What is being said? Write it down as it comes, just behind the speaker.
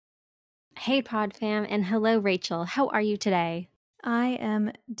Hey, Pod Fam, and hello, Rachel. How are you today? I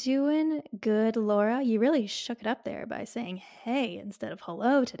am doing good, Laura. You really shook it up there by saying hey instead of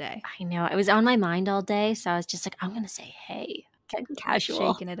hello today. I know it was on my mind all day, so I was just like, I'm going to say hey. Getting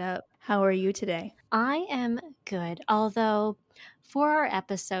casual. Shaking it up. How are you today? I am good, although for our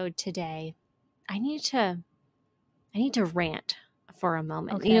episode today, I need to rant for a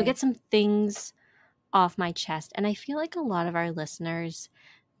moment. Okay. Get some things off my chest, and I feel like a lot of our listeners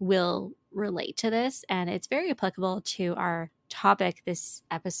will relate to this, and it's very applicable to our topic this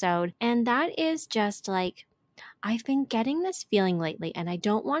episode, and that is just like I've been getting this feeling lately, and I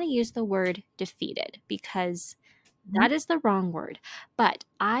don't want to use the word defeated because Mhm. that is the wrong word, but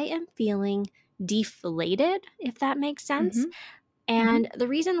I am feeling deflated, if that makes sense. Mhm. Mhm. And the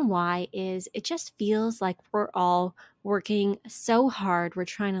reason why is it just feels like we're all working so hard. We're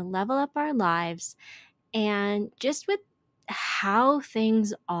trying to level up our lives. And just with how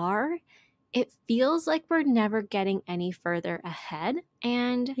things are, it feels like we're never getting any further ahead.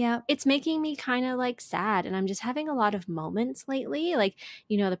 And Yep. it's making me kind of like sad. And I'm just having a lot of moments lately, like,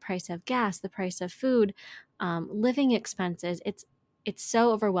 the price of gas, the price of food, living expenses. It's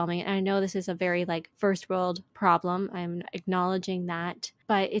so overwhelming. And I know this is a very like first world problem. I'm acknowledging that,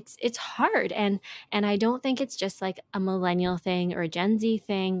 but it's hard. And I don't think it's just like a millennial thing or a Gen Z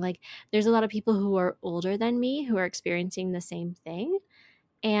thing. Like there's a lot of people who are older than me who are experiencing the same thing.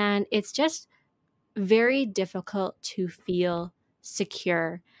 And it's just very difficult to feel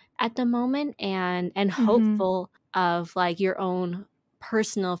secure at the moment and Mhm. hopeful of like your own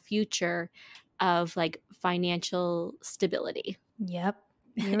personal future of like financial stability. Yep.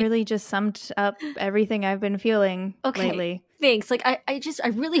 You really just summed up everything I've been feeling Okay. lately. Thanks. Like I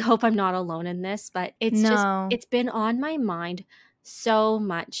really hope I'm not alone in this, but No. it's been on my mind so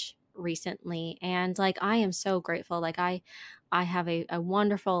much recently. And like I am so grateful. Like I have a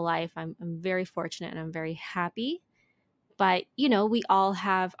wonderful life. I'm very fortunate and I'm very happy. But we all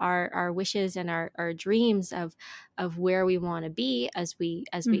have our wishes and our dreams of where we want to be as we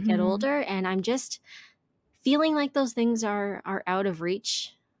get Mhm. older. And I'm just feeling like those things are out of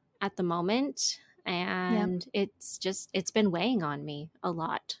reach at the moment, Yep. and it's been weighing on me a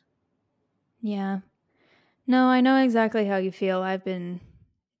lot. Yeah. No, I know exactly how you feel. I've been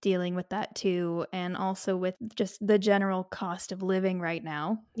dealing with that too, and also with just the general cost of living right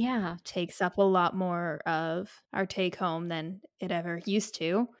now. Yeah. Takes up a lot more of our take home than it ever used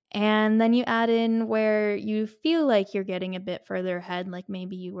to. And then you add in where you feel like you're getting a bit further ahead, like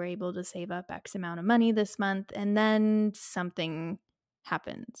maybe you were able to save up X amount of money this month, and then something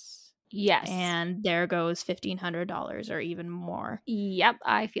happens. Yes. And there goes $1,500 or even more. Yep,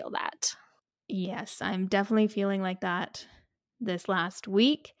 I feel that. Yes, I'm definitely feeling like that this last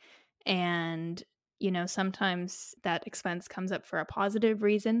week. And, sometimes that expense comes up for a positive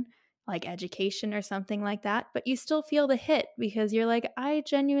reason, like education or something like that. But you still feel the hit because you're like, I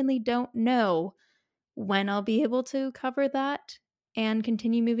genuinely don't know when I'll be able to cover that and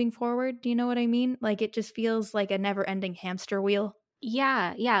continue moving forward. Do you know what I mean? Like it just feels like a never ending hamster wheel.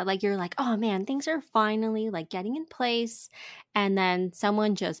 Yeah, yeah, like you're like, "Oh man, things are finally like getting in place." And then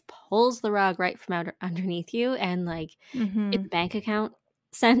someone just pulls the rug right from out underneath you, and like in Hmm. bank account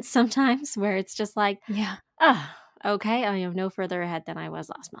sense sometimes where it's just like, Yeah. "Oh, okay, I am no further ahead than I was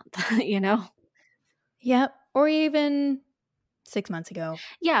last month." you know? Yep. Or even 6 months ago.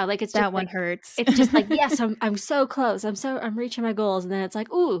 Yeah, That one hurts. it's just like, "Yes, I'm so close. I'm reaching my goals." And then it's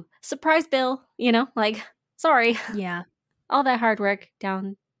like, "Ooh, surprise bill," like, "Sorry, Yeah. all that hard work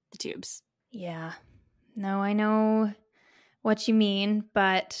down the tubes." Yeah. No, I know what you mean,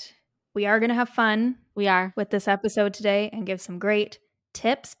 but we are going to have fun We are. with this episode today and give some great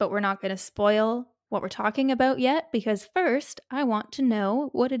tips, but we're not going to spoil what we're talking about yet because first, I want to know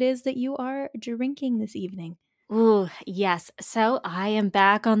what it is that you are drinking this evening. Ooh, yes. So I am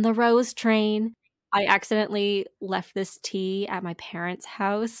back on the rose train. I accidentally left this tea at my parents'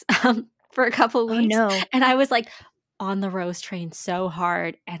 house for a couple Oh weeks, no. and I was like on the rose train so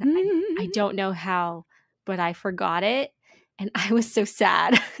hard, and I don't know how, but I forgot it, and I was so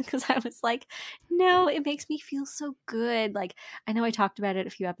sad because I was like, no, it makes me feel so good. Like I know I talked about it a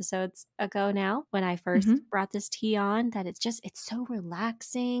few episodes ago now when I first Mhm. brought this tea on that it's so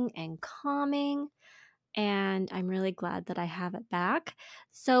relaxing and calming, and I'm really glad that I have it back.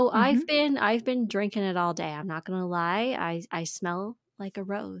 So Mhm. I've been drinking it all day. I'm not gonna lie. I smell like a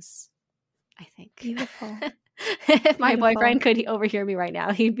rose, I think. Beautiful. If my Beautiful. boyfriend could overhear me right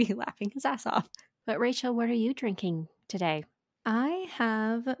now, he'd be laughing his ass off. But Rachel, what are you drinking today? I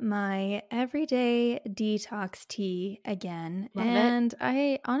have my everyday detox tea again, Love it. and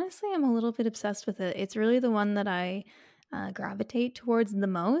I honestly am a little bit obsessed with it. It's really the one that I gravitate towards the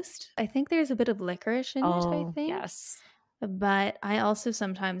most. I think there's a bit of licorice in it, I Oh, think. yes. But I also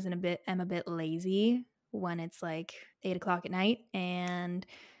sometimes am a bit lazy when it's like 8 o'clock at night and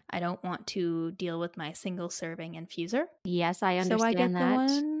I don't want to deal with my single serving infuser. Yes, I So understand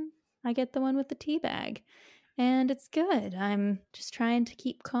that. I get the one with the tea bag. And it's good. I'm just trying to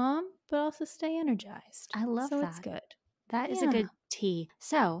keep calm, but also stay energized. I love So it's that. good. That is a Yeah. good tea.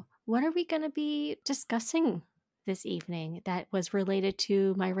 So, what are we going to be discussing this evening that was related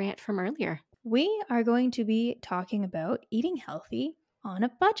to my rant from earlier? We are going to be talking about eating healthy on a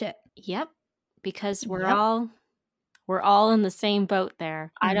budget. Yep, because Yep. we're all in the same boat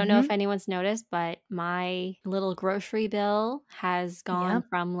there. I don't know if Mhm. anyone's noticed, but my little grocery bill has gone Yep.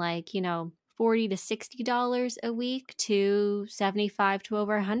 from like, $40 to $60 a week to 75 to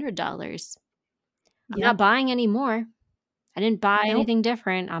over $100. I'm not Yep. buying any more. I didn't buy Nope. anything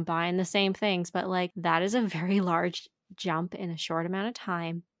different. I'm buying the same things, but like that is a very large jump in a short amount of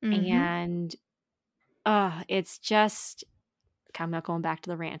time. Mhm. And it's just I'm not going back to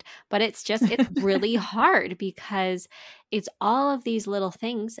the rant, but it's really hard because it's all of these little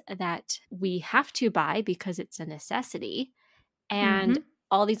things that we have to buy because it's a necessity, and Mhm.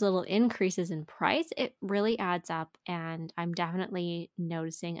 all these little increases in price, it really adds up, and I'm definitely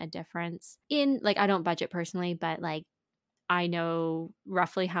noticing a difference in like I don't budget personally, but like I know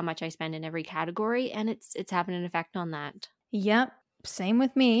roughly how much I spend in every category, and it's having an effect on that. Yep. Same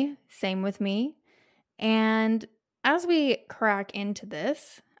with me. Same with me. And as we crack into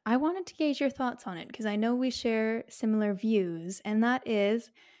this, I wanted to gauge your thoughts on it because I know we share similar views, and that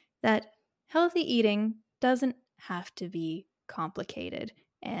is that healthy eating doesn't have to be complicated.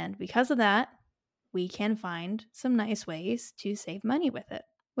 And because of that, we can find some nice ways to save money with it.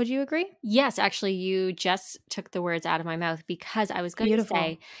 Would you agree? Yes, actually, you just took the words out of my mouth because I was going to Beautiful.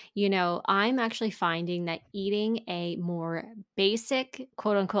 say, I'm actually finding that eating a more basic,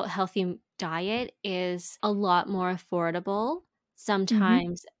 quote unquote, healthy diet is a lot more affordable Mhm.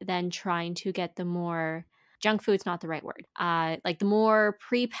 sometimes than trying to get the more junk food's not the right word. Like the more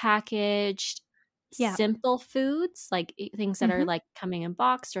prepackaged, Yeah. simple foods, like things that are Mhm. like coming in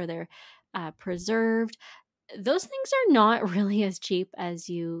boxed or they're preserved, those things are not really as cheap as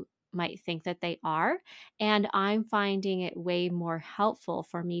you might think that they are. And I'm finding it way more helpful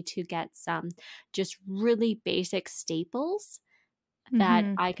for me to get some just really basic staples that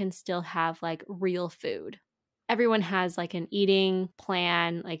Mhm. I can still have like real food. Everyone has like an eating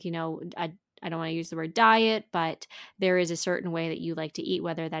plan, like, I don't want to use the word diet, but there is a certain way that you like to eat,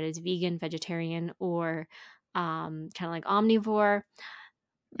 whether that is vegan, vegetarian, or kind of like omnivore.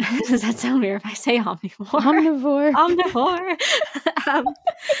 Mhm. Does that sound weird if I say omnivore? Omnivore. Omnivore. Um,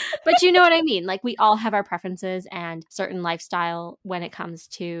 but you know what I mean, like, we all have our preferences and certain lifestyle when it comes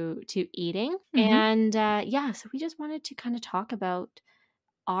to eating, Mhm. and, yeah, so we just wanted to kinda talk about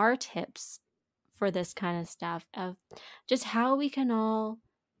our tips for this kinda stuff of just how we can all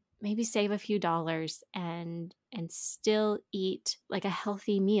maybe save a few dollars and still eat like a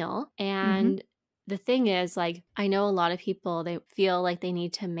healthy meal. Mhm. And the thing is, like, I know a lot of people, they feel like they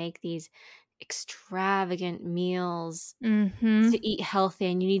need to make these extravagant meals Mhm. to eat healthy,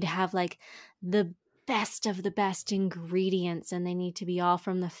 and you need to have like the best of the best ingredients, and they need to be all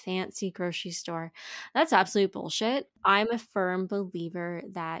from the fancy grocery store. That's absolute bullshit. I'm a firm believer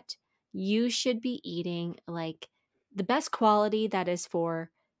that you should be eating like the best quality that is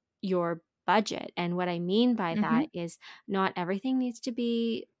for your budget. And what I mean by that Mhm. is not everything needs to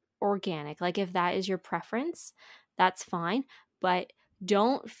be organic. Like if that is your preference, that's fine, but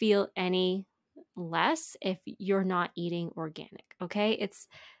don't feel any less if you're not eating organic, okay?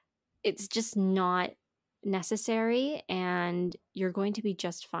 It's just not necessary, and you're going to be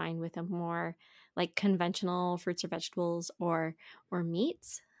just fine with a more like conventional fruits or vegetables or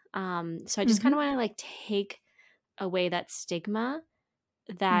meats. So I just kind Mhm. of want to like take away that stigma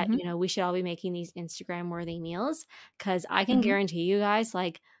that, Mhm. we should all be making these Instagram worthy meals, cuz I can Mhm. guarantee you guys,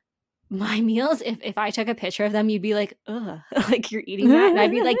 like, my meals, if I took a picture of them, you'd be like, "Ugh, like, you're eating that?" And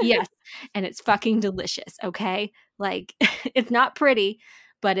I'd be like, "Yes, and it's fucking delicious, okay?" Like, it's not pretty,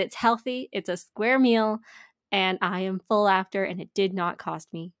 but it's healthy, it's a square meal, and I am full after, and it did not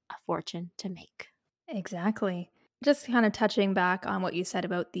cost me a fortune to make. Exactly. Just kind of touching back on what you said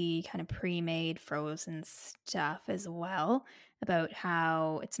about the kind of pre-made frozen stuff as well, about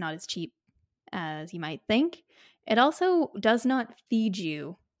how it's not as cheap as you might think. It also does not feed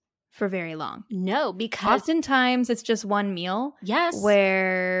you for very long. No, because Oftentimes, it's just one meal yes,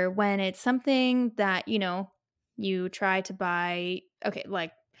 where when it's something that, you try to buy, okay,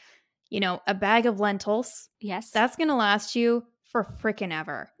 like, a bag of lentils, yes, that's gonna last you for frickin'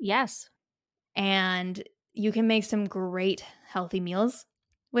 ever. yes. And you can make some great healthy meals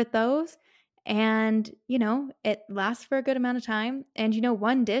with those. And, it lasts for a good amount of time. And,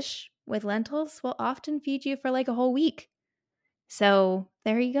 one dish with lentils will often feed you for like a whole week. So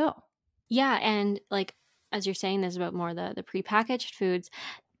there you go. Yeah, and like as you're saying this about more the prepackaged foods,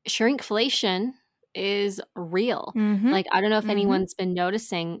 shrinkflation is real. Mm-hmm. Like, I don't know if Mm-hmm. anyone's been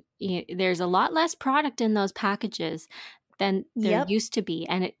noticing, there's a lot less product in those packages than there Yep. used to be.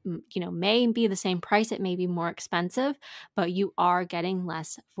 And it, may be the same price, it may be more expensive, but you are getting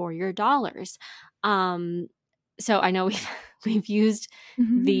less for your dollars. So I know we've used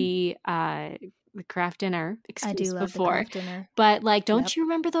the craft dinner I do excuse love the before, craft dinner. but like, don't Yep. you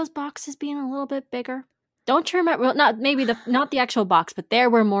remember those boxes being a little bit bigger? Don't you remember? Well, not the actual box, but there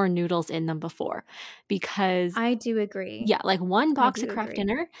were more noodles in them before, because I do agree. yeah, like one I box of do craft agree.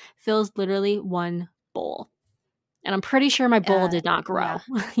 dinner fills literally one bowl, and I'm pretty sure my bowl did not Yeah. grow.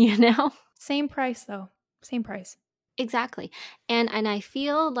 You know. Same price though. Same price. Exactly. And I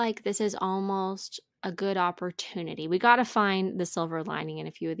feel like this is almost a good opportunity. We got to find the silver lining in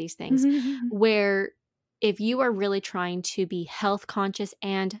a few of these things, where if you are really trying to be health conscious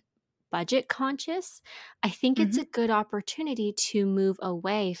and budget conscious, I think it's a good opportunity to move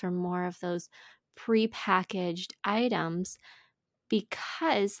away from more of those prepackaged items,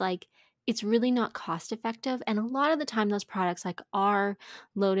 because like it's really not cost effective, and a lot of the time those products like are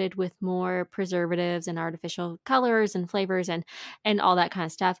loaded with more preservatives and artificial colors and flavors and all that kind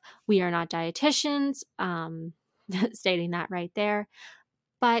of stuff. We are not dietitians, stating that right there,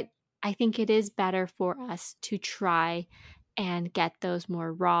 but I think it is better for us to try and get those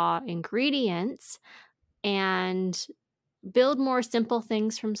more raw ingredients and build more simple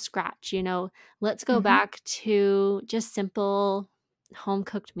things from scratch. Let's go Mm-hmm. back to just simple home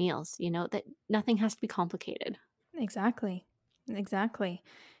cooked meals, that nothing has to be complicated. Exactly. Exactly.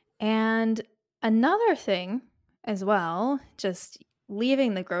 And another thing as well, just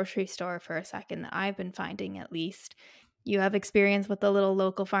leaving the grocery store for a second, that I've been finding at least. You have experience with the little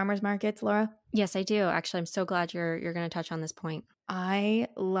local farmers markets, Laura? Yes, I do. Actually, I'm so glad you're going to touch on this point. I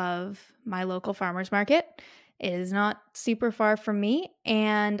love my local farmers market. It is not super far from me.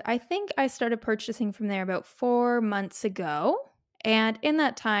 And I think I started purchasing from there about 4 months ago. And in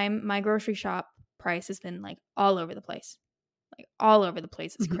that time, my grocery shop price has been like all over the place. Like all over the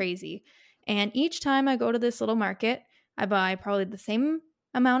place. It's Mhm. crazy. And each time I go to this little market, I buy probably the same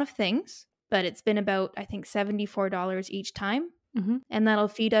amount of things, but it's been about, I think, $74 each time. Mhm. And that'll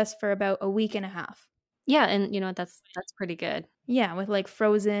feed us for about a week and a half. Yeah, and you know what, that's pretty good. Yeah, with like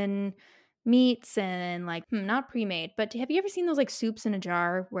frozen meats and like not pre-made, but have you ever seen those like soups in a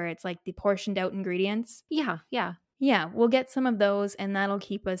jar where it's like the portioned out ingredients? Yeah, yeah. Yeah, we'll get some of those and that'll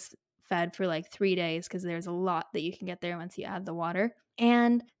keep us fed for like 3 days because there's a lot that you can get there once you add the water.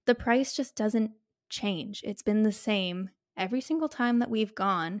 And the price just doesn't change. It's been the same every single time that we've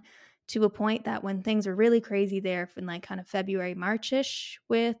gone, to a point that when things are really crazy there in like kind of February, Marchish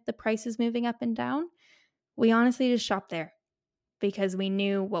with the prices moving up and down, we honestly just shop there because we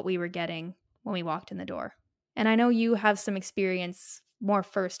knew what we were getting when we walked in the door. And I know you have some experience more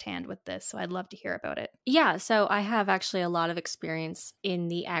firsthand with this, so I'd love to hear about it. Yeah, so I have actually a lot of experience in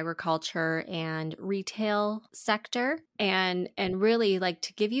the agriculture and retail sector, and really like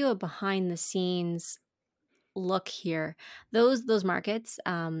to give you a behind the scenes look here. Those markets,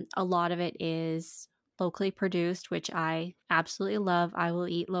 a lot of it is locally produced, which I absolutely love. I will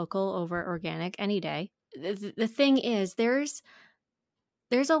eat local over organic any day. The thing is, there's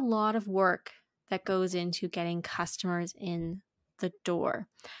a lot of work that goes into getting customers in the door.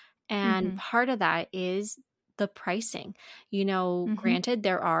 And Mhm. part of that is the pricing. Mhm. Granted,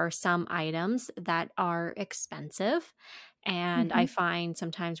 there are some items that are expensive. And I Mhm. find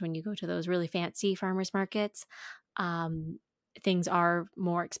sometimes when you go to those really fancy farmers markets, um, things are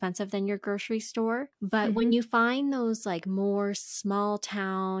more expensive than your grocery store. But when Mhm. you find those like more small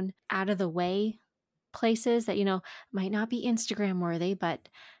town, out of the way places that, might not be Instagram worthy, but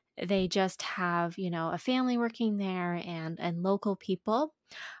they just have, a family working there and local people,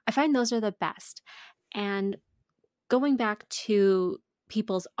 I find those are the best. And going back to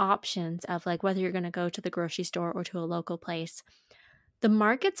people's options of like whether you're going to go to the grocery store or to a local place, the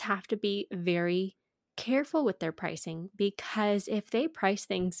markets have to be very careful with their pricing, because if they price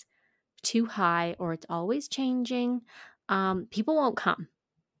things too high or it's always changing, people won't come.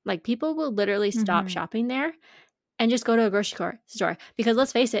 Like, people will literally stop Mhm. shopping there and just go to a grocery store, because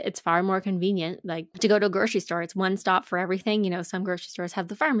let's face it, it's far more convenient. Like, to go to a grocery store, it's one stop for everything. Some grocery stores have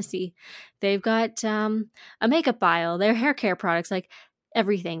the pharmacy, they've got a makeup aisle, their hair care products, like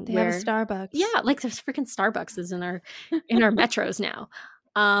everything. They have a Where, Starbucks. yeah, like there's freaking Starbucks is in our metros now.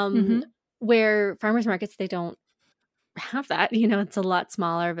 um Mhm. Where farmers markets, they don't have that. It's a lot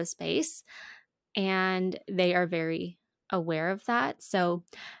smaller of a space, and they are very aware of that. So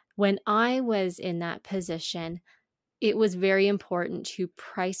when I was in that position, it was very important to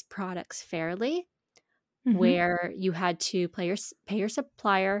price products fairly, Mhm. where you had to pay your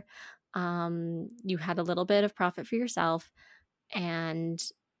supplier, you had a little bit of profit for yourself,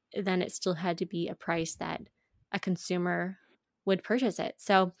 and then it still had to be a price that a consumer would purchase it.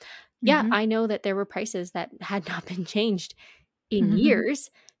 So, yeah, Mhm. I know that there were prices that had not been changed in Mhm.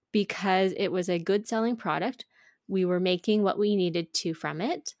 years because it was a good selling product. We were making what we needed to from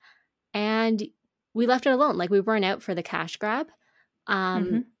it, and we left it alone. Like, we weren't out for the cash grab. Um,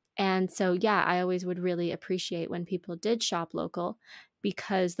 Mhm. and so, yeah, I always would really appreciate when people did shop local,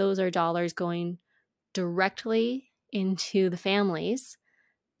 because those are dollars going directly into the families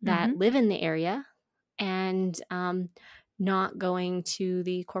that Mhm. live in the area, and not going to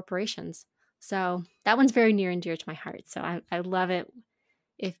the corporations. So that one's very near and dear to my heart. So I love it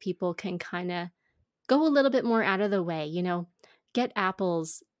if people can kind of go a little bit more out of the way, get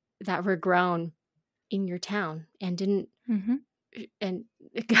apples that were grown in your town and didn't, Mhm. and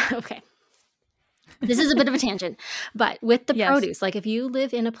okay, this is a bit of a tangent, but with the Yes. produce, like if you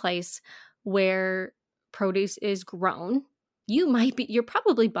live in a place where produce is grown, you're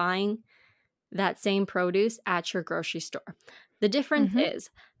probably buying that same produce at your grocery store. The difference Mhm. is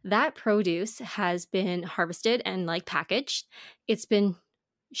that produce has been harvested and like packaged. It's been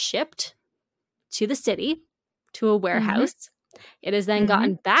shipped to the city, to a Mhm. warehouse. It has then Mhm.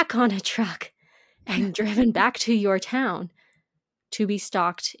 gotten back on a truck and driven back to your town to be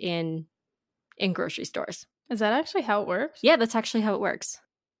stocked in grocery stores. Is that actually how it works? Yeah, that's actually how it works.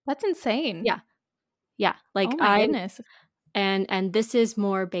 That's insane. Yeah. Yeah. Like Oh my I goodness. and this is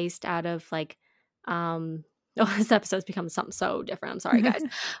more based out of like oh, this episode's become something so different. I'm sorry guys.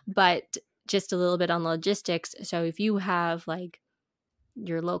 But just a little bit on logistics. So if you have like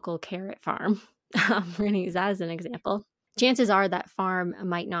your local carrot farm, we're going to use that as an example. Chances are that farm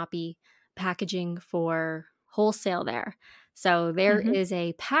might not be packaging for wholesale there. So there Mhm. is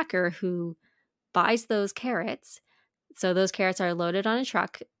a packer who buys those carrots. So those carrots are loaded on a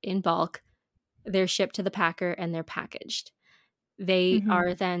truck in bulk. They're shipped to the packer and they're packaged. They Mhm.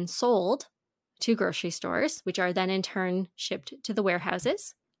 are then sold to grocery stores, which are then in turn shipped to the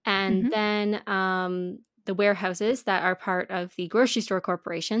warehouses. And Mhm. then the warehouses that are part of the grocery store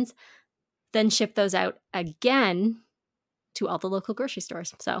corporations then ship those out again to all the local grocery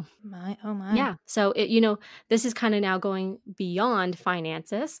stores. So, My oh my. yeah. So, this is kind of now going beyond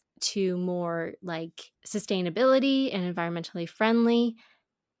finances to more like sustainability and environmentally friendly.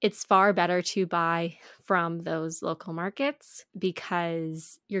 It's far better to buy from those local markets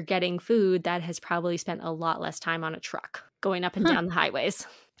because you're getting food that has probably spent a lot less time on a truck going up and Huh. down the highways.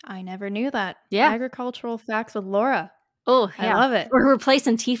 I never knew that. Yeah. Agricultural facts with Laura. Oh, I yeah. love it. We're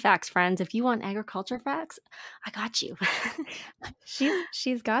replacing T-Facts, friends. If you want agriculture facts, I got you.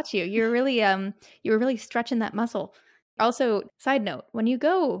 She's got you. You were really stretching that muscle. Also, side note, when you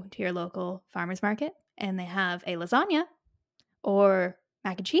go to your local farmer's market and they have a lasagna or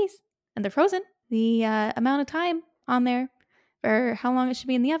mac and cheese and they're frozen, the amount of time on there for how long it should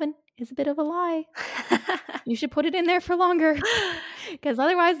be in the oven is a bit of a lie. You should put it in there for longer because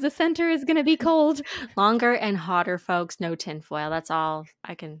otherwise the center is going to be cold. Longer and hotter, folks. No tinfoil. That's all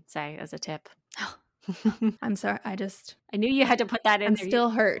I can say as a tip. I'm sorry. I knew you had to put that in I'm there. still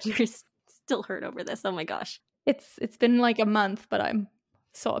hurt. You're still hurt over this. Oh my gosh. It's been like a month, but I'm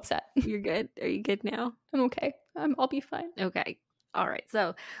so upset. You're good. Are you good now? I'm okay. I'll be fine. Okay. All right.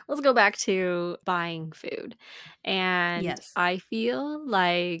 So let's go back to buying food. And Yes. I feel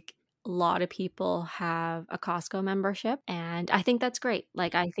like a lot of people have a Costco membership, and I think that's great.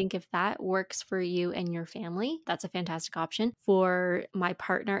 Like, I think if that works for you and your family, that's a fantastic option. For my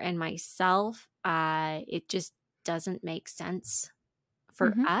partner and myself, it just doesn't make sense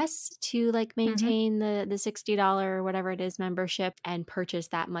for Mhm. us to like Mhm. maintain the $60 or whatever it is membership and purchase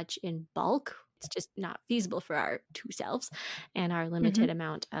that much in bulk. It's just not feasible for our two selves and our limited Mhm.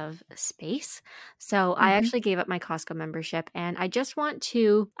 amount of space. So I Mhm. actually gave up my Costco membership, and I just want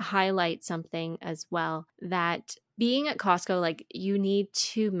to highlight something as well, that being at Costco, like, you need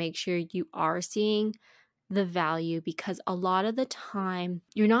to make sure you are seeing the value, because a lot of the time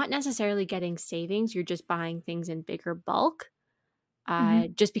you're not necessarily getting savings, you're just buying things in bigger bulk.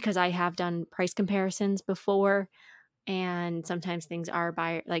 Mhm. Just because I have done price comparisons before, and sometimes things are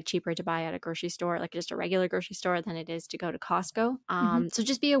cheaper to buy at a grocery store, like just a regular grocery store, than it is to go to Costco. Mhm. So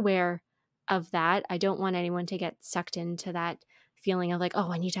just be aware of that. I don't want anyone to get sucked into that feeling of like,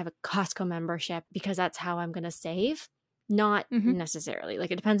 oh, I need to have a Costco membership because that's how I'm going to save. Not Mhm. necessarily,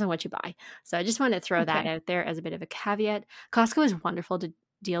 like, it depends on what you buy. So I just wanted to throw that Okay. out there as a bit of a caveat. Costco is wonderful to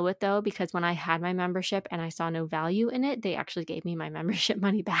deal with, though, because when I had my membership and I saw no value in it, they actually gave me my membership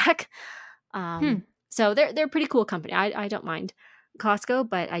money back. Hmm. So they're a pretty cool company. I don't mind Costco,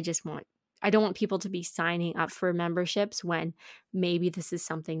 but I don't want people to be signing up for memberships when maybe this is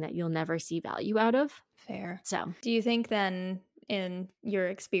something that you'll never see value out of. Fair. So Do you think then in your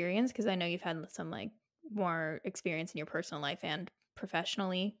experience, because I know you've had some like more experience in your personal life and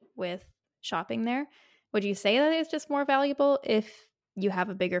professionally with shopping there, would you say that it's just more valuable if you have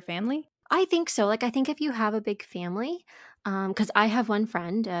a bigger family? I think so. Like, I think if you have a big family, because I have one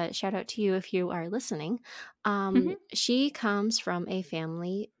friend, shout out to you if you are listening. Mhm. She comes from a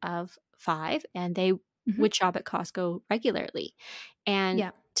family of five, and they Mhm. would shop at Costco regularly. And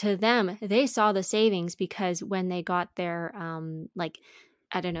Yeah. to them, they saw the savings because when they got their, like,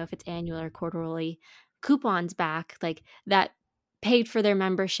 I don't know if it's annual or quarterly coupons back, like that paid for their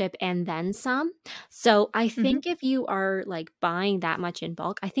membership and then some. So I Mhm. think if you are like buying that much in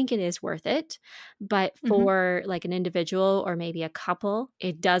bulk, I think it is worth it. But Mhm. for like an individual or maybe a couple,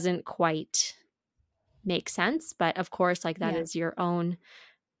 it doesn't quite make sense. But of course, like that Yeah. is your own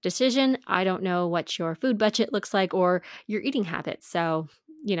decision. I don't know what your food budget looks like or your eating habits. So,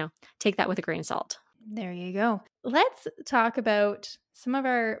 take that with a grain of salt. There you go. Let's talk about some of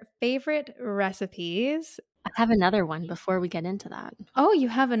our favorite recipes. I have another one before we get into that. Oh, you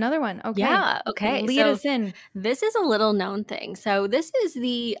have another one. Okay. Yeah. Okay. Lead So us in. this is a little known thing. So this is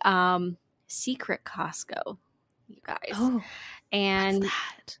the secret Costco, you guys. Oh, what's And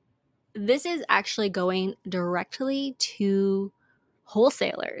that? this is actually going directly to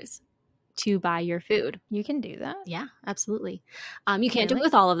wholesalers to buy your food. You can do that? Yeah, absolutely. You can't do it Really?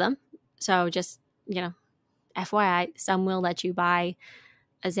 with all of them. So just, FYI, some will let you buy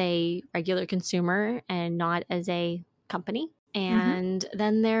as a regular consumer and not as a company. Mhm. And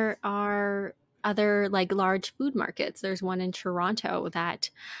then there are other like large food markets. There's one in Toronto that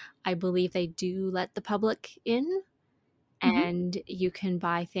I believe they do let the public in, Mhm. and you can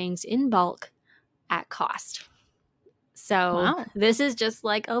buy things in bulk at cost. So Wow. this is just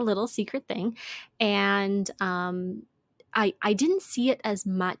like a little secret thing. And I didn't see it as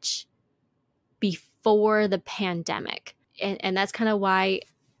much before the pandemic. And that's kind of why,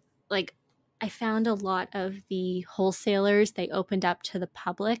 like, I found a lot of the wholesalers, they opened up to the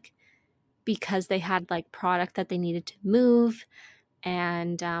public because they had like product that they needed to move.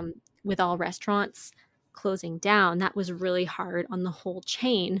 And with all restaurants closing down, that was really hard on the whole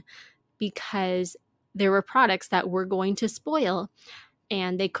chain because there were products that were going to spoil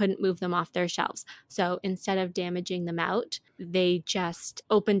and they couldn't move them off their shelves. So instead of damaging them out, they just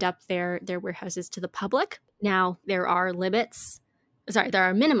opened up their warehouses to the public. Now there are there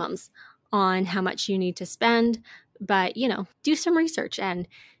are minimums on how much you need to spend, but do some research, and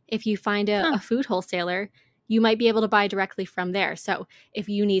if you find a Huh. food wholesaler, you might be able to buy directly from there. So if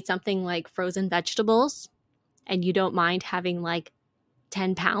you need something like frozen vegetables and you don't mind having like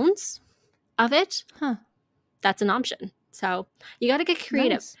 10 pounds of it, Huh. that's an option. So you got to get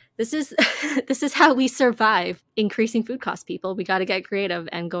creative. Nice. This is this is how we survive increasing food costs, people. We got to get creative,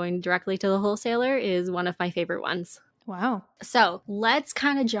 and going directly to the wholesaler is one of my favorite ones. Wow. So let's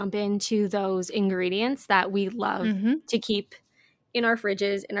kind of jump into those ingredients that we love Mhm. to keep in our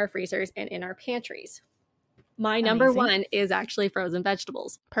fridges, in our freezers, and in our pantries. My number Amazing. one is actually frozen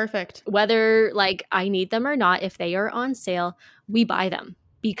vegetables. Perfect. Whether like I need them or not, if they are on sale, we buy them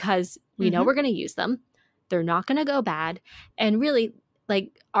because we know Mhm. we're going to use them. They're not going to go bad. And really,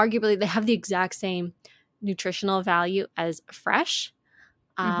 like, arguably, they have the exact same nutritional value as fresh.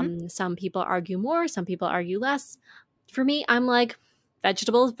 Mhm. Some people argue more, some people argue less. For me, I'm like,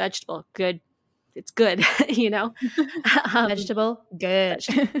 vegetable, good. It's good, you know? um, Vegetable, good.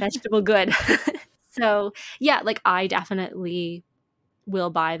 vegetable, good. So, yeah, like, I definitely will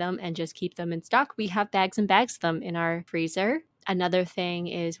buy them and just keep them in stock. We have bags and bags of them in our freezer. Another thing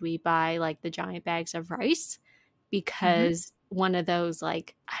is we buy like the giant bags of rice Mhm. because one of those,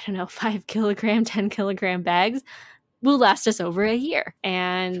 like, I don't know, 5 kilogram, 10 kilogram bags will last us over a year.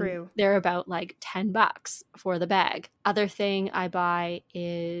 And True. they're about like $10 for the bag. Other thing I buy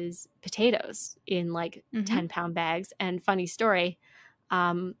is potatoes in like Mhm. 10-pound bags. And funny story,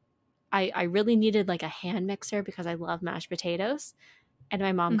 um, I really needed like a hand mixer because I love mashed potatoes, and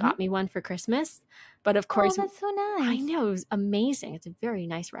my mom Mhm. got me one for Christmas. But of Oh, course, that's so I nice. know it was amazing. It's a very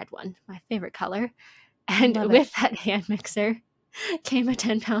nice red one, my favorite color. And Love it. with that hand mixer came a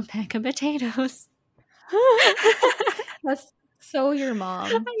 10-pound bag of potatoes. That's so your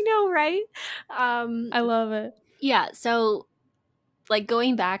mom. I know, right? Um, I love it. yeah, so like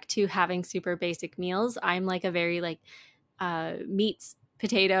going back to having super basic meals, I'm like a very like meats,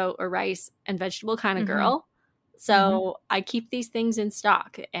 potato or rice and vegetable kind of Mhm. girl. Mhm. So I keep these things in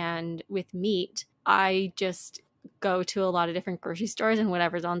stock. And with meat, I just go to a lot of different grocery stores, and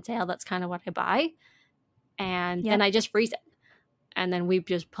whatever's on sale, that's kind of what I buy. And then Yep. I just freeze it. And then we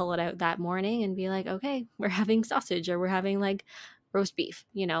just pull it out that morning and be like, okay, we're having sausage or we're having like roast beef,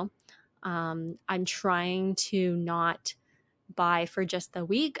 you know? I'm trying to not buy for just the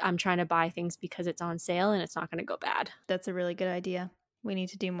week. I'm trying to buy things because it's on sale and it's not going to go bad. That's a really good idea. We need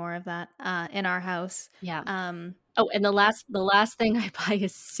to do more of that in our house. Yeah. Um, Oh, and the last thing I buy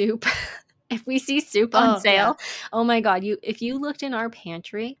is soup. If we see soup on oh yeah. sale, oh my God, if you looked in our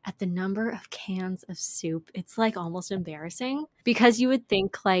pantry at the number of cans of soup, it's like almost embarrassing, because you would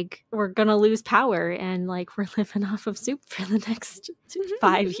think like we're gonna lose power and like we're living off of soup for the next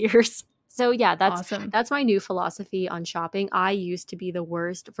 5 years. So yeah, Awesome. that's my new philosophy on shopping. I used to be the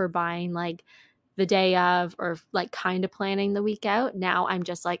worst for buying like the day of, or like kind of planning the week out. Now I'm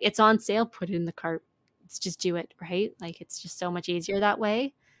just like, it's on sale, put it in the cart. Let's just do it, right? Like it's just so much easier that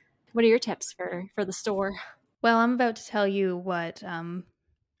way. What are your tips for the store? Well, I'm about to tell you what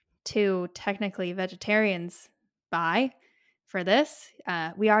two technically vegetarians buy for this.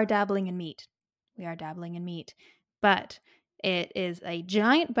 We are dabbling in meat. We are dabbling in meat, but it is a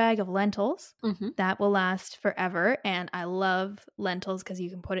giant bag of lentils Mhm. that will last forever. And I love lentils because you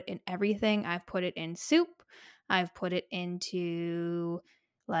can put it in everything. I've put it in soup. I've put it into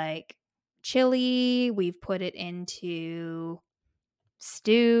like chili. We've put it into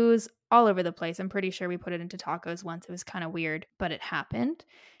stews, all over the place. I'm pretty sure we put it into tacos once. It was kind of weird, but it happened.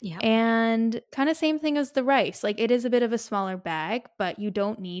 Yeah. And kind of same thing as the rice. Like it is a bit of a smaller bag, but you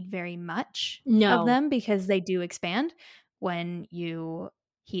don't need very much of No. them because they do expand when you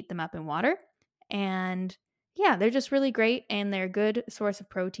heat them up in water. And yeah, they're just really great and they're a good source of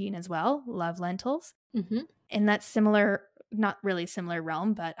protein as well. Love lentils. Mhm. In that similar, not really similar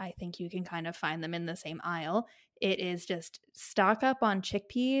realm, but I think you can kind of find them in the same aisle. It is just stock up on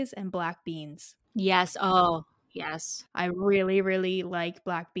chickpeas and black beans. Yes. Oh, yes. I really, really like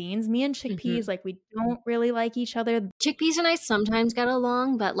black beans. Me and chickpeas, Mhm. like, we don't really like each other. Chickpeas and I sometimes get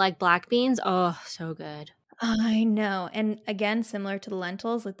along, but like black beans, oh, so good. I know. And again, similar to the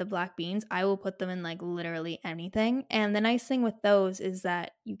lentils, like the black beans, I will put them in like literally anything. And the nice thing with those is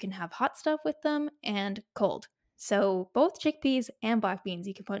that you can have hot stuff with them and cold. So both chickpeas and black beans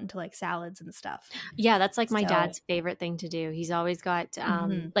you can put into like salads and stuff. Yeah, that's like my So, dad's favorite thing to do. He's always got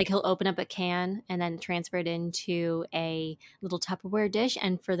mhm, like he'll open up a can and then transfer it into a little Tupperware dish,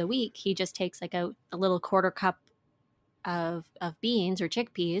 and for the week he just takes like a little quarter cup of beans or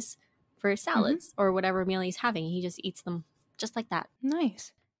chickpeas for mhm. salads or whatever meal he's having. He just eats them just like that.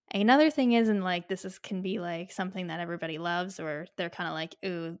 Nice. Another thing is, and like this is can be like something that everybody loves, or they're kind of like,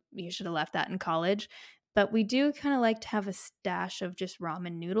 "Ooh, you should have left that in college." But we do kind of like to have a stash of just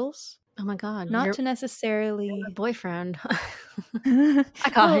ramen noodles, Oh my God, not to you're my necessarily. boyfriend. I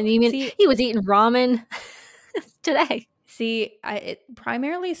caught Well, him. Even see, he was eating ramen today. it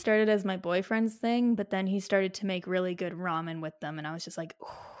primarily started as my boyfriend's thing, but then he started to make really good ramen with them, and I was just like,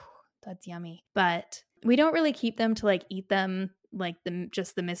 "Oh, that's yummy." But we don't really keep them to like eat them like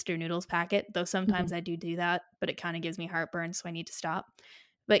just the Mr. Noodles packet, though sometimes Mhm. I do that, but it kind of gives me heartburn, so I need to stop.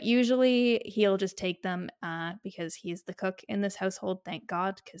 But usually he'll just take them because he's the cook in this household, thank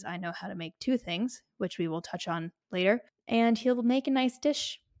God, because I know how to make two things, which we will touch on later. And he'll make a nice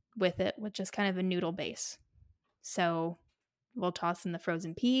dish with it, which is kind of a noodle base. So we'll toss in the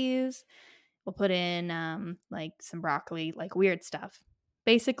frozen peas. We'll put in like some broccoli, like weird stuff.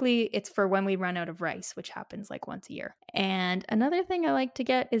 Basically, it's for when we run out of rice, which happens like once a year. And another thing I like to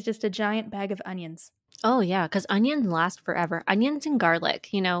get is just a giant bag of onions. Oh yeah, because onions last forever. Onions and garlic.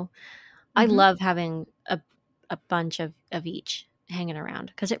 I Mm-hmm. love having a bunch of each hanging around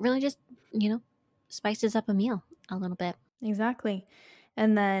because it really just you know spices up a meal a little bit. Exactly.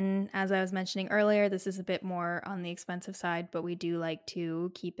 And then, as I was mentioning earlier, this is a bit more on the expensive side, but we do like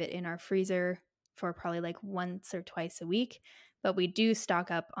to keep it in our freezer for probably like once or twice a week. But we do stock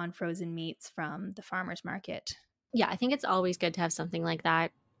up on frozen meats from the farmer's market. Yeah, I think it's always good to have something like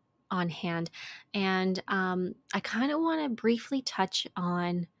that on hand. And I kind of want to briefly touch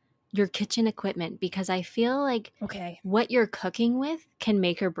on your kitchen equipment, because I feel like Okay. what you're cooking with can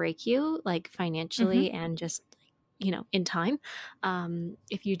make or break you, like Mm-hmm. financially and just, in time.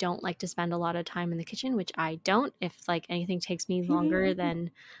 If you don't like to spend a lot of time in the kitchen, which I don't, if like anything takes me longer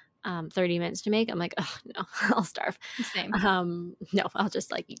than 30 minutes to make, I'm like, oh no, I'll starve. Same. No, I'll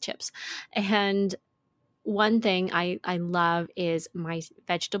just like eat chips. And one thing I love is my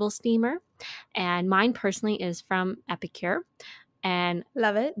vegetable steamer, and mine personally is from Epicure. And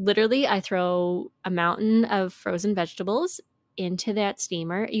Love it. literally, I throw a mountain of frozen vegetables into that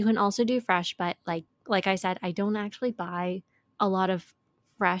steamer. You can also do fresh, but like I said, I don't actually buy a lot of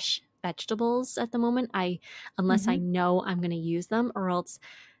fresh vegetables at the moment. Unless I Mhm. know I'm going to use them, or else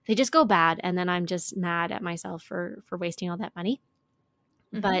they just go bad, and then I'm just mad at myself for wasting all that money.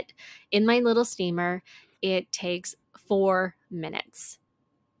 Mhm. But in my little steamer, it takes 4 minutes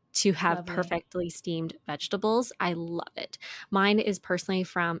to have Lovely. perfectly steamed vegetables. I love it. Mine is personally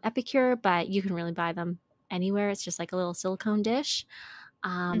from Epicure, but you can really buy them anywhere. It's just like a little silicone dish.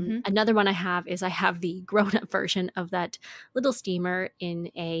 Mhm. Another one I have the grown up version of that little steamer in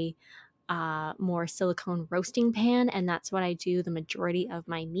a more silicone roasting pan. And that's what I do the majority of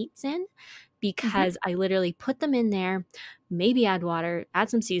my meats in, Mhm. because I literally put them in there, maybe add water, add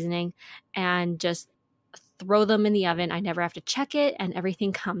some seasoning, and just throw them in the oven. I never have to check it, and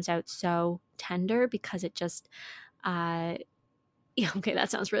everything comes out so tender because it just, uh, yeah, okay,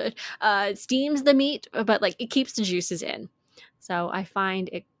 that sounds really, it steams the meat, but like it keeps the juices in. So I find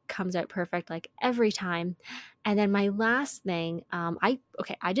it comes out perfect like every time. And then my last thing, I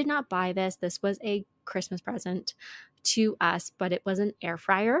did not buy this. This was a Christmas present to us, but it was an air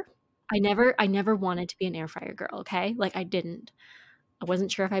fryer. I never wanted to be an air fryer girl, okay? Like I didn't. I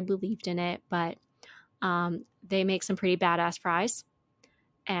wasn't sure if I believed in it, but they make some pretty badass fries.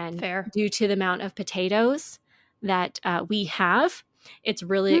 And Fair. due to the amount of potatoes that we have, it's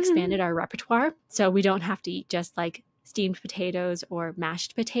really expanded our repertoire. So we don't have to eat just like steamed potatoes or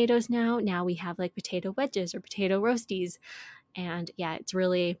mashed potatoes now. Now we have like potato wedges or potato roasties. And yeah, it's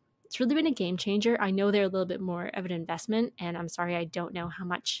really been a game changer. I know they're a little bit more of an investment, and I'm sorry I don't know how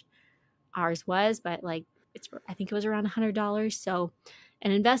much ours was, but like I think it was around $100. So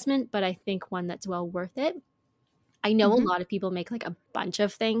an investment, but I think one that's well worth it. I know a Mhm. lot of people make like a bunch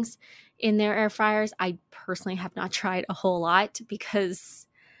of things in their air fryers. I personally have not tried a whole lot because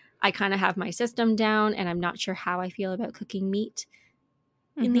I kind of have my system down, and I'm not sure how I feel about cooking meat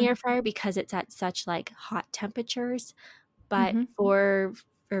in the Mhm. air fryer because it's at such like hot temperatures. But Mhm. for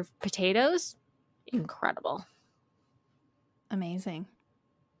potatoes, incredible. Amazing.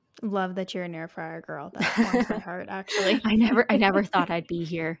 Love that you're an air fryer girl. That warms my heart, actually. I never thought I'd be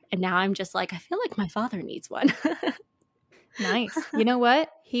here, and now I'm just like I feel like my father needs one. Nice. You know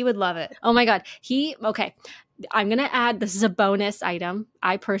what? He would love it. Oh my god. Okay. I'm going to add, this is a bonus item.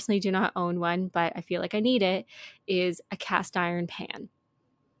 I personally do not own one, but I feel like I need it, is a cast iron pan.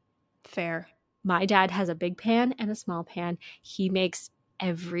 Fair. My dad has a big pan and a small pan. He makes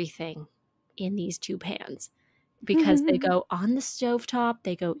everything in these two pans because they go on the stovetop,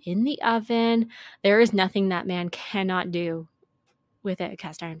 they go in the oven. There is nothing that man cannot do with a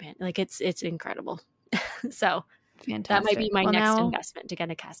cast iron pan. Like it's incredible. So, that might be Fantastic. my next investment, to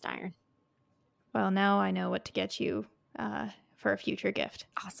get a cast iron. Now I know what to get you for a future gift.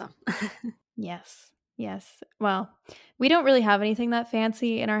 Awesome. Yes. Yes. Well, we don't really have anything that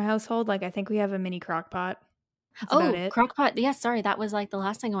fancy in our household. Like, I think we have a mini crock pot. That's about Oh, it. crock pot. Yeah, sorry, that was like the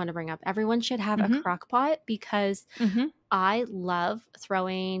last thing I wanted to bring up. Everyone should have a Mhm. crock pot because Mhm. I love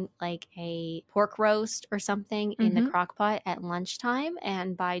throwing like a pork roast or something in the Mhm. crock pot at lunchtime.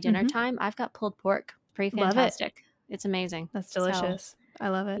 And by dinner Mhm. time, I've got pulled pork. Pretty Love it. fantastic. It's amazing. That's So, delicious. I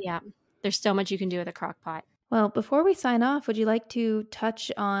love it. yeah, there's so much you can do with a crock pot. Well, before we sign off, would you like to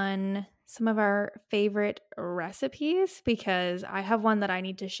touch on some of our favorite recipes? Because I have one that I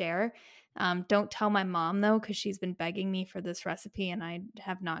need to share. Don't tell my mom though, because she's been begging me for this recipe and I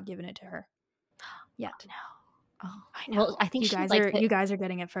have not given it to her Oh, yet. no. Oh, I well, know. I think she likes it. You guys are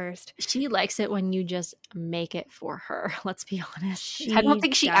getting it first. She likes it when you just make it for her. Let's be honest. I don't She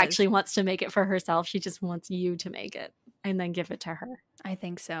think she does. actually wants to make it for herself. She just wants you to make it and then give it to her. I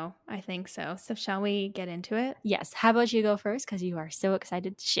think so. I think so. So shall we get into it? Yes. How about you go first? Because you are so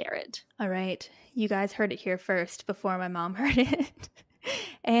excited to share it. All right. You guys heard it here first before my mom heard it.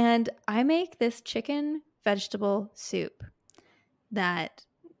 And I make this chicken vegetable soup that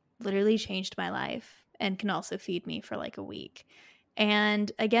literally changed my life and can also feed me for like a week.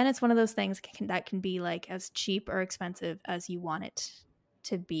 And again, it's one of those things that can be like as cheap or expensive as you want it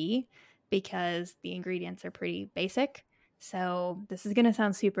to be because the ingredients are pretty basic. So, this is going to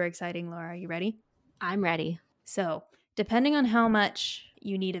sound super exciting, Laura. Are you ready? I'm ready. So, depending on how much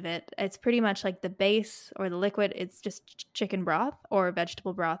you need of it, it's pretty much like the base or the liquid. It's just chicken broth or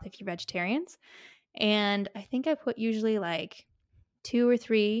vegetable broth if you're vegetarians. And I think I put usually like two or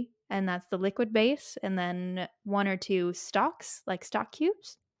three, and that's the liquid base, and then one or two stalks, like stock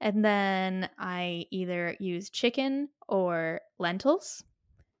cubes. And then I either use chicken or lentils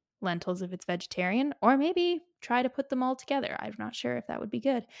if it's vegetarian, or maybe try to put them all together. I'm not sure if that would be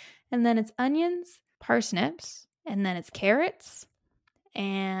good. And then it's onions, parsnips, and then it's carrots,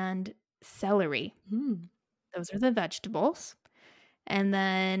 and celery. Mm. Those are the vegetables. And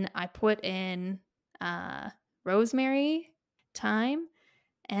then I put in uh, rosemary, thyme,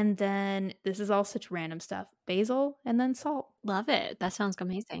 and then this is all such random stuff, basil, and then salt. Love it. That sounds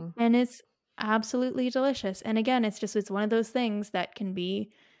amazing. And it's absolutely delicious. And again, it's one of those things that can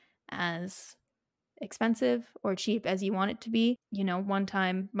be as expensive or cheap as you want it to be. You know, one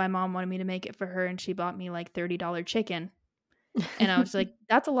time my mom wanted me to make it for her and she bought me like $30 chicken. And I was like,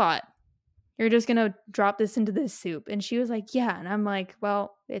 that's a lot. You're just going to drop this into this soup. And she was like, yeah. And I'm like,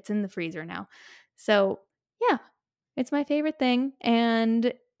 well, it's in the freezer now. So, yeah, it's my favorite thing.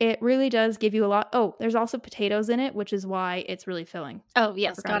 And it really does give you a lot. Oh, there's also potatoes in it, which is why it's really filling. Oh,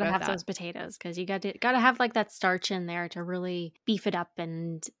 I yes, forgot gotta about have that. those potatoes because you gotta have, like, that starch in there to really beef it up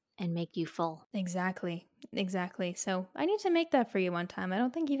and make you full. Exactly. Exactly. So I need to make that for you one time. I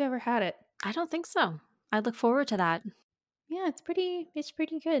don't think you've ever had it. I don't think so. I look forward to that. Yeah, it's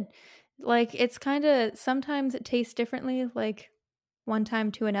pretty good. Like it's kind of sometimes it tastes differently like one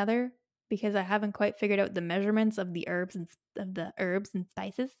time to another because I haven't quite figured out the measurements of the herbs and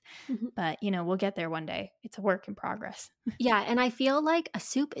spices, Mhm. but we'll get there one day. It's a work in progress. Yeah, and I feel like a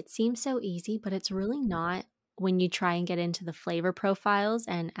soup, it seems so easy, but it's really not when you try and get into the flavor profiles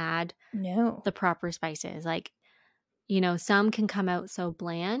and add No. the proper spices. Like, some can come out so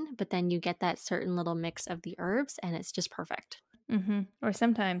bland, but then you get that certain little mix of the herbs and it's just perfect. Or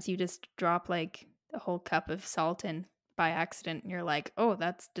sometimes you just drop like a whole cup of salt in by accident and you're like, "Oh,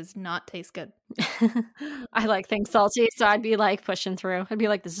 that does not taste good." I like things salty, so I'd be like pushing through. I'd be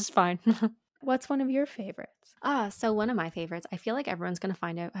like, this is fine. What's one of your favorites? So one of my favorites, I feel like everyone's going to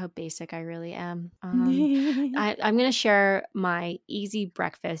find out how basic I really am. I'm going to share my easy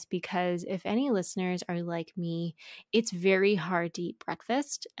breakfast because if any listeners are like me, it's very hard to eat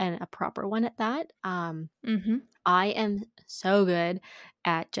breakfast and a proper one at that. Mhm. I am so good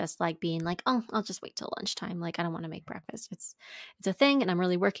at just like being like, oh, I'll just wait till lunchtime. Like I don't want to make breakfast. It's a thing, and I'm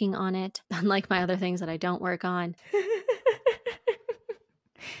really working on it. Unlike my other things that I don't work on.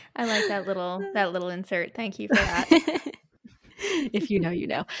 I like that little insert. Thank you for that. If you know, you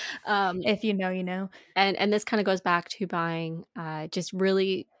know. Um, If you know, you know. and this kind of goes back to buying just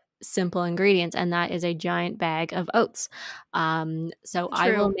really simple ingredients, and that is a giant bag of oats. So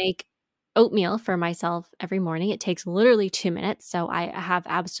I will True. make oatmeal for myself every morning. It takes literally 2 minutes, so I have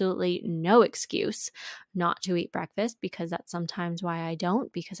absolutely no excuse not to eat breakfast because that's sometimes why I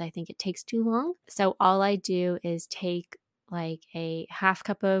don't, because I think it takes too long. So all I do is take like a half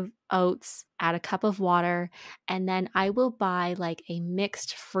cup of oats, add a cup of water, and then I will buy like a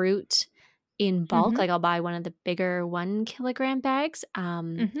mixed fruit in bulk. Mhm. Like I'll buy one of the bigger 1 kilogram bags.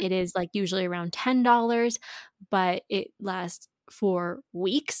 Mhm. It is like usually around $10, but it lasts for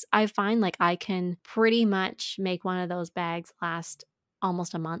weeks. I find like I can pretty much make one of those bags last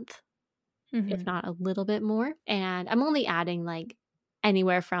almost a month, if Mhm. not a little bit more. And I'm only adding like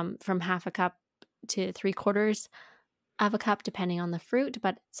anywhere from half a cup to 3/4 of a cup depending on the fruit,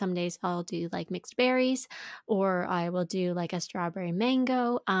 but some days I'll do like mixed berries or I will do like a strawberry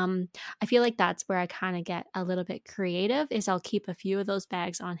mango. I feel like that's where I kind of get a little bit creative is I'll keep a few of those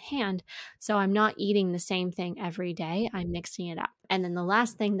bags on hand so I'm not eating the same thing every day. I'm mixing it up. And then the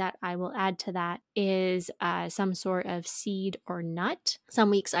last thing that I will add to that is some sort of seed or nut. Some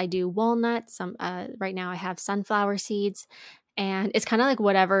weeks I do walnuts. Some right now I have sunflower seeds, and it's kinda like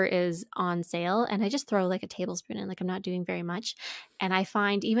whatever is on sale, and I just throw, like, a tablespoon in, like, I'm not doing very much, and I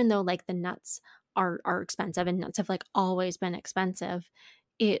find even though, like, the nuts are expensive and nuts have, like, always been expensive,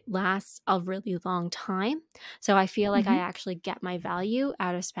 it lasts a really long time, so I feel like I Mhm. actually get my value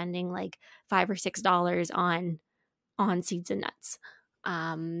out of spending, like, $5 or $6 on seeds and nuts.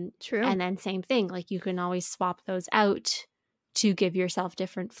 True. And then same thing, like you can always swap those out to give yourself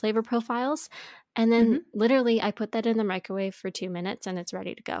different flavor profiles. And then Mhm. literally I put that in the microwave for 2 minutes and it's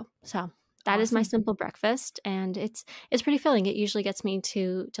ready to go. So that is my Awesome. simple breakfast and it's pretty filling. It usually gets me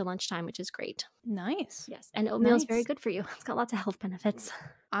to lunchtime, which is great. Nice. Yes, and oatmeal is very Nice. good for you. It's got lots of health benefits.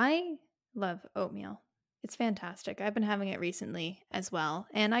 I love oatmeal. It's fantastic. I've been having it recently as well,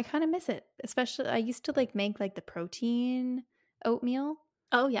 and I kind of miss it. Especially I used to like make like the protein oatmeal,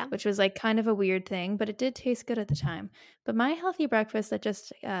 Oh, yeah. which was like kind of a weird thing, but it did taste good at the time. But my healthy breakfast that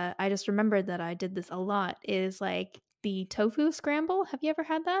just I just remembered that I did this a lot is like the tofu scramble. Have you ever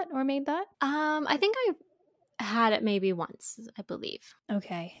had that or made that? I think I've had it maybe once, I believe.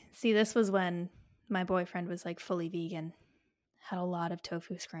 Okay. See, this was when my boyfriend was like fully vegan. Had a lot of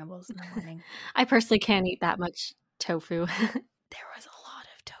tofu scrambles in the morning. I personally can't eat that much tofu. There was a lot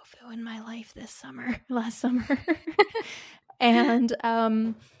of tofu in my life this summer, last summer. And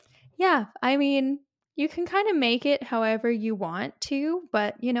yeah, I mean, You can kind of make it however you want to,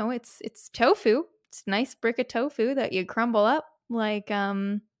 but it's tofu. It's a nice brick of tofu that you crumble up like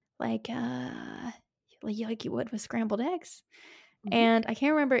like you would with scrambled eggs. Mhm. And I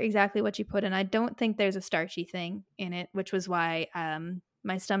can't remember exactly what you put in. I don't think there's a starchy thing in it, which was why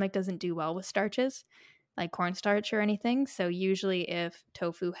my stomach doesn't do well with starches, like cornstarch or anything. So usually if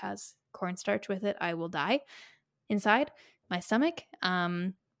tofu has cornstarch with it, I will die inside my stomach.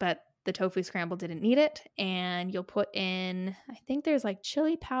 But the tofu scramble didn't need it. And you'll put in, I think there's like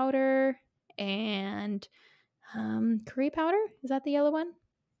chili powder and curry powder. Is that the yellow one?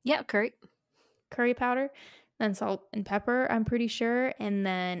 Yeah, curry. Curry powder, then salt and pepper, I'm pretty sure, and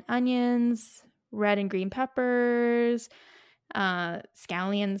then onions, red and green peppers,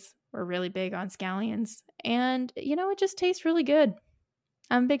 scallions. We're really big on scallions. And, it just tastes really good.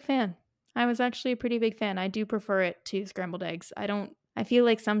 I'm a big fan. I was actually a pretty big fan. I do prefer it to scrambled eggs. I feel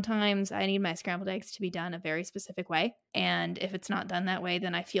like sometimes I need my scrambled eggs to be done a very specific way. And if it's not done that way,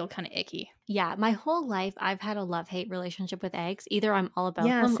 then I feel kind of icky. Yeah, my whole life I've had a love-hate relationship with eggs. Either I'm all about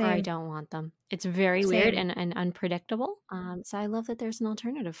Yeah, them or I same. don't want them. It's very weird Same. and unpredictable. So I love that there's an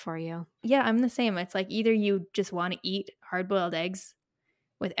alternative for you. Yeah, I'm the same. It's like either you just want to eat hard boiled eggs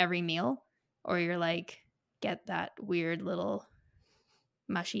with every meal, or you're like, get that weird little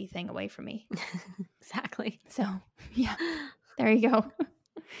mushy thing away from me. Exactly. So, yeah, there you go.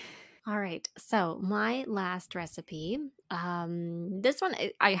 All right. So my last recipe, this one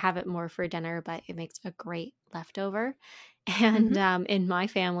I have it more for dinner, but it makes a great leftover. And Hmm. in my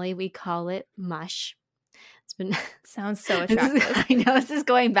family, we call it mush. It's been Sounds so attractive. I know this is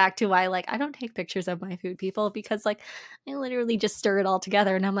going back to why like I don't take pictures of my food, people, because like I literally just stir it all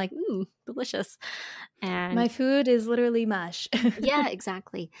together and I'm like, delicious. And My food is literally mush. yeah,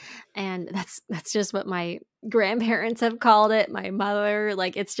 exactly. And that's just what my grandparents have called it, my mother,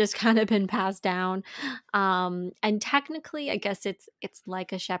 like it's just kind of been passed down. And technically I guess it's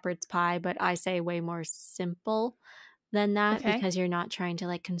like a shepherd's pie, but I say way more simple than that Okay. because you're not trying to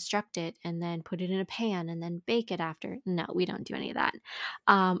like construct it and then put it in a pan and then bake it after. No, we don't do any of that.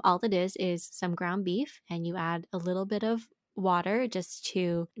 All it is some ground beef and you add a little bit of water just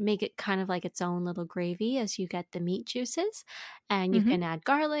to make it kind of like its own little gravy as you get the meat juices. And you can Hmm. add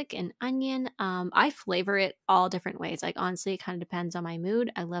garlic and onion. I flavor it all different ways. Like honestly, it kind of depends on my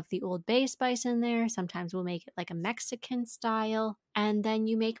mood. I love the Old Bay spice in there. Sometimes we'll make it like a Mexican style. And then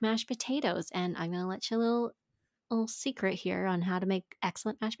you make mashed potatoes. And I'm gonna let you little secret here on how to make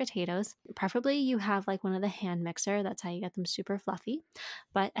excellent mashed potatoes. Preferably you have like one of the hand mixer. That's how you get them super fluffy.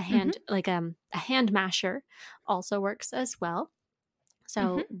 But Hmm. a hand masher also works as well.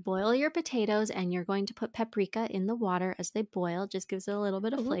 So Hmm. boil your potatoes and you're going to put paprika in the water as they boil. Just gives it a little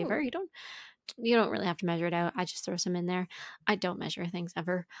bit of flavor. Ooh. You don't really have to measure it out. I just throw some in there. I don't measure things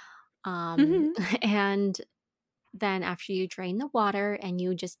ever. Hmm. And then after you drain the water and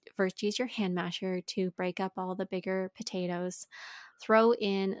you just first use your hand masher to break up all the bigger potatoes, throw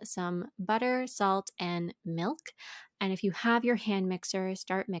in some butter, salt, and milk. And if you have your hand mixer,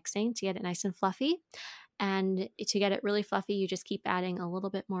 start mixing to get it nice and fluffy. And to get it really fluffy, you just keep adding a little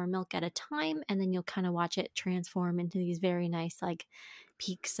bit more milk at a time, and then you'll kind of watch it transform into these very nice, like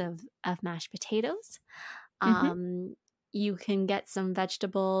peaks of mashed potatoes. Hmm. Um, you can get some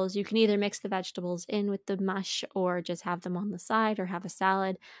vegetables. You can either mix the vegetables in with the mush or just have them on the side or have a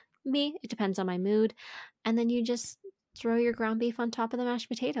salad. Me, it depends on my mood. And then you just throw your ground beef on top of the mashed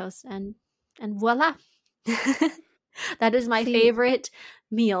potatoes and voila. That is my See, favorite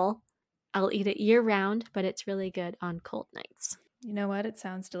meal. I'll eat it year round, but it's really good on cold nights. you know what? It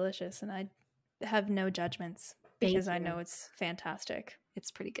sounds delicious, and I have no judgments Thank because I you. know it's fantastic.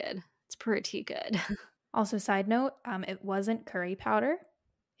 It's pretty good. It's pretty good. Also, side note, it wasn't curry powder.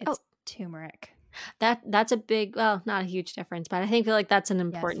 Oh, It's turmeric. that's a big, well, not a huge difference, but I think feel like that's an Yes,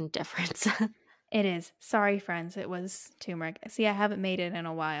 important difference. it is. Sorry, friends. It was turmeric. See, I haven't made it in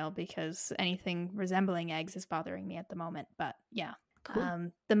a while because anything resembling eggs is bothering me at the moment. But yeah,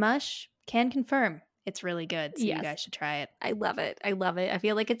 Cool. the mush can confirm it's really good. So you Yes. guys should try it. I love it. I love it. I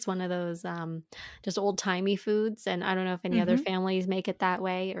feel like it's one of those just old-timey foods, and I don't know if any other Hmm. families make it that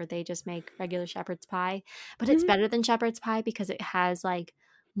way or they just make regular shepherd's pie, but it's Hmm. better than shepherd's pie because it has like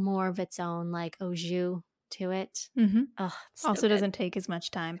more of its own like au jus to it. Hmm. Oh, it's so Also, good. doesn't take as much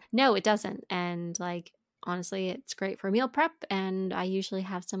time. No, it doesn't. And like honestly, it's great for meal prep and I usually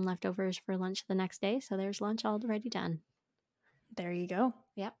have some leftovers for lunch the next day, so there's lunch already done. There you go.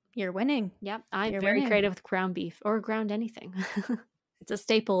 Yep. You're winning. Yep. I'm You're very winning. creative with ground beef or ground anything. It's a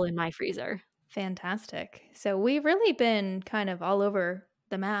staple in my freezer. Fantastic. So we've really been kind of all over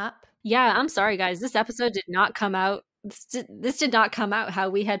the map. Yeah, I'm sorry, guys. This episode did not come out this did not come out how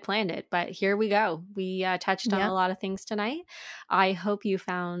we had planned it, but here we go. We touched on a Yep. lot of things tonight. I hope you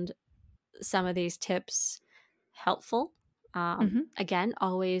found some of these tips helpful. Mhm. Again,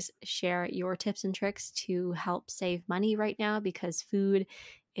 always share your tips and tricks to help save money right now because food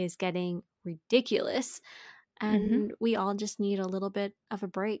is getting ridiculous Mhm. and we all just need a little bit of a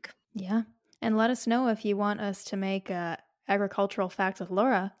break. Yeah. And let us know if you want us to make agricultural facts with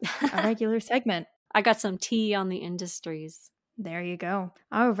Laura a regular segment. I got some tea on the industries. There you go.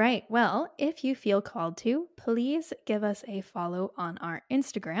 All right. Well, if you feel called to, please give us a follow on our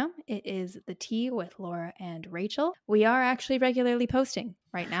Instagram. It is the Tea with Laura and Rachel. We are actually regularly posting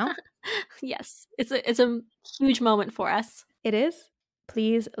right now. Yes, it's a huge moment for us. It is.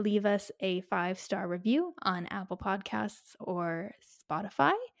 Please leave us a 5-star review on Apple Podcasts or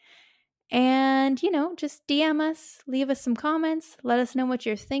Spotify. And, just DM us, leave us some comments, let us know what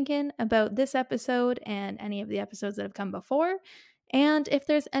you're thinking about this episode and any of the episodes that have come before. And if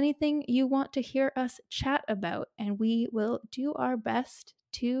there's anything you want to hear us chat about, and we will do our best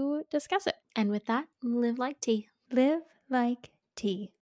to discuss it. And with that, live like tea. Live like tea.